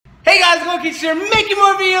Hey guys, Goki here, making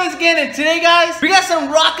more videos again, and today guys, we got some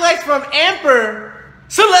rock lights from Amper,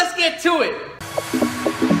 so let's get to it.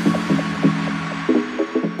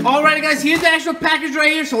 Alrighty guys, here's the actual package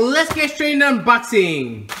right here, so let's get straight into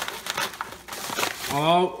unboxing.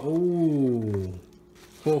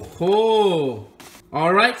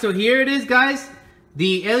 Alright, so here it is guys,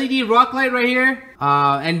 the LED rock light right here,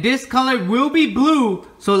 and this color will be blue,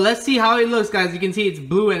 so let's see how it looks guys. You can see it's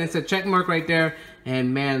blue and it's a check mark right there.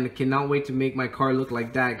 And man, I cannot wait to make my car look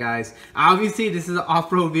like that, guys. Obviously, this is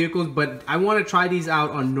off-road vehicles, but I want to try these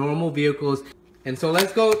out on normal vehicles. And so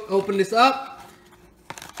let's go open this up.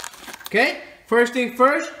 Okay, first thing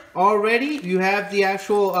first, already you have the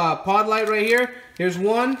actual pod light right here. Here's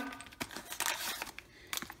one.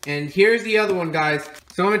 And here's the other one, guys.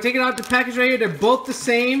 So I'm going to take it out the package right here. They're both the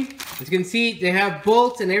same. As you can see, they have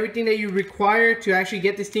bolts and everything that you require to actually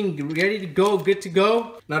get this thing ready to go, good to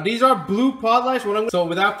go. Now these are blue pod lights. So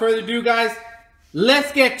without further ado guys,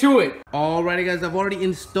 let's get to it. Alrighty guys, I've already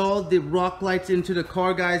installed the rock lights into the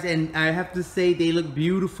car guys, and I have to say they look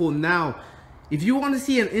beautiful. Now, if you want to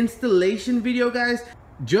see an installation video guys,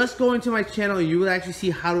 just go into my channel and you will actually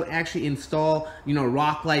see how to actually install, you know,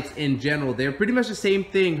 rock lights in general. They're pretty much the same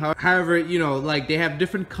thing. However, you know, like they have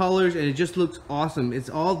different colors and it just looks awesome.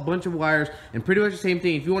 It's all a bunch of wires and pretty much the same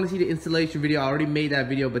thing. If you want to see the installation video, I already made that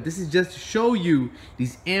video, but this is just to show you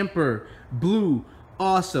these Amper blue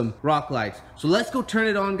awesome rock lights. So let's go turn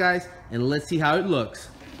it on guys and let's see how it looks.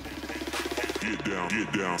 Get down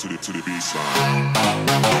to the B-side.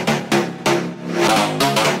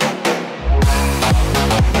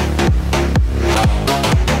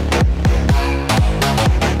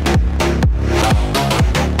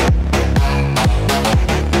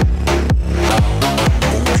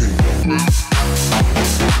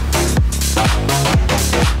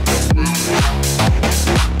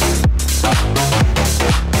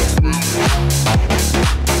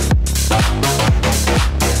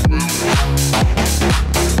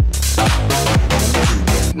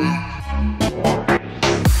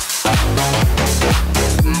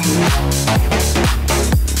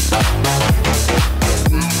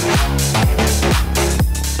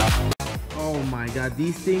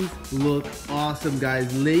 These things look awesome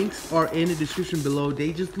guys. Links are in the description below.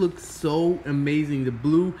 They just look so amazing. The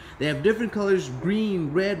blue, they have different colors,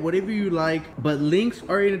 green, red, whatever you like, but links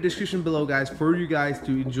are in the description below guys for you guys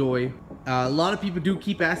to enjoy. A lot of people do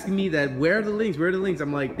keep asking me that where are the links,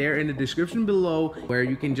 I'm like, they're in the description below where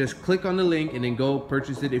you can just click on the link and then go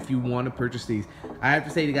purchase it if you want to purchase these. I have to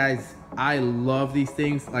say to guys, I love these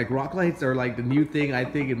things. Like rock lights are like the new thing. I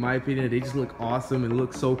think in my opinion they just look awesome and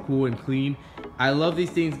look so cool and clean. I love these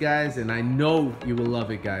things guys, and I know you will love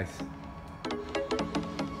it guys.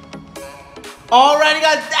 Alrighty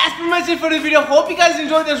guys, that's pretty much it for the video. Hope you guys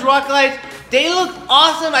enjoyed those rock lights. They look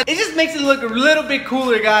awesome. It just makes it look a little bit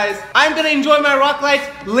cooler guys. I'm gonna enjoy my rock lights.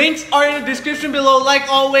 Links are in the description below like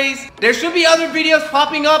always. There should be other videos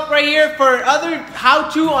popping up right here for other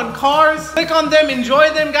how-to on cars. Click on them,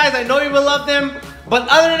 enjoy them guys. I know you will love them. But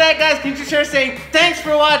other than that guys, can you share saying thanks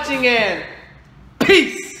for watching and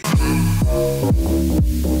peace.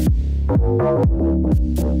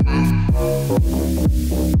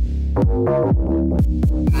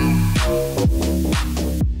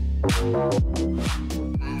 Thank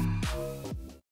you.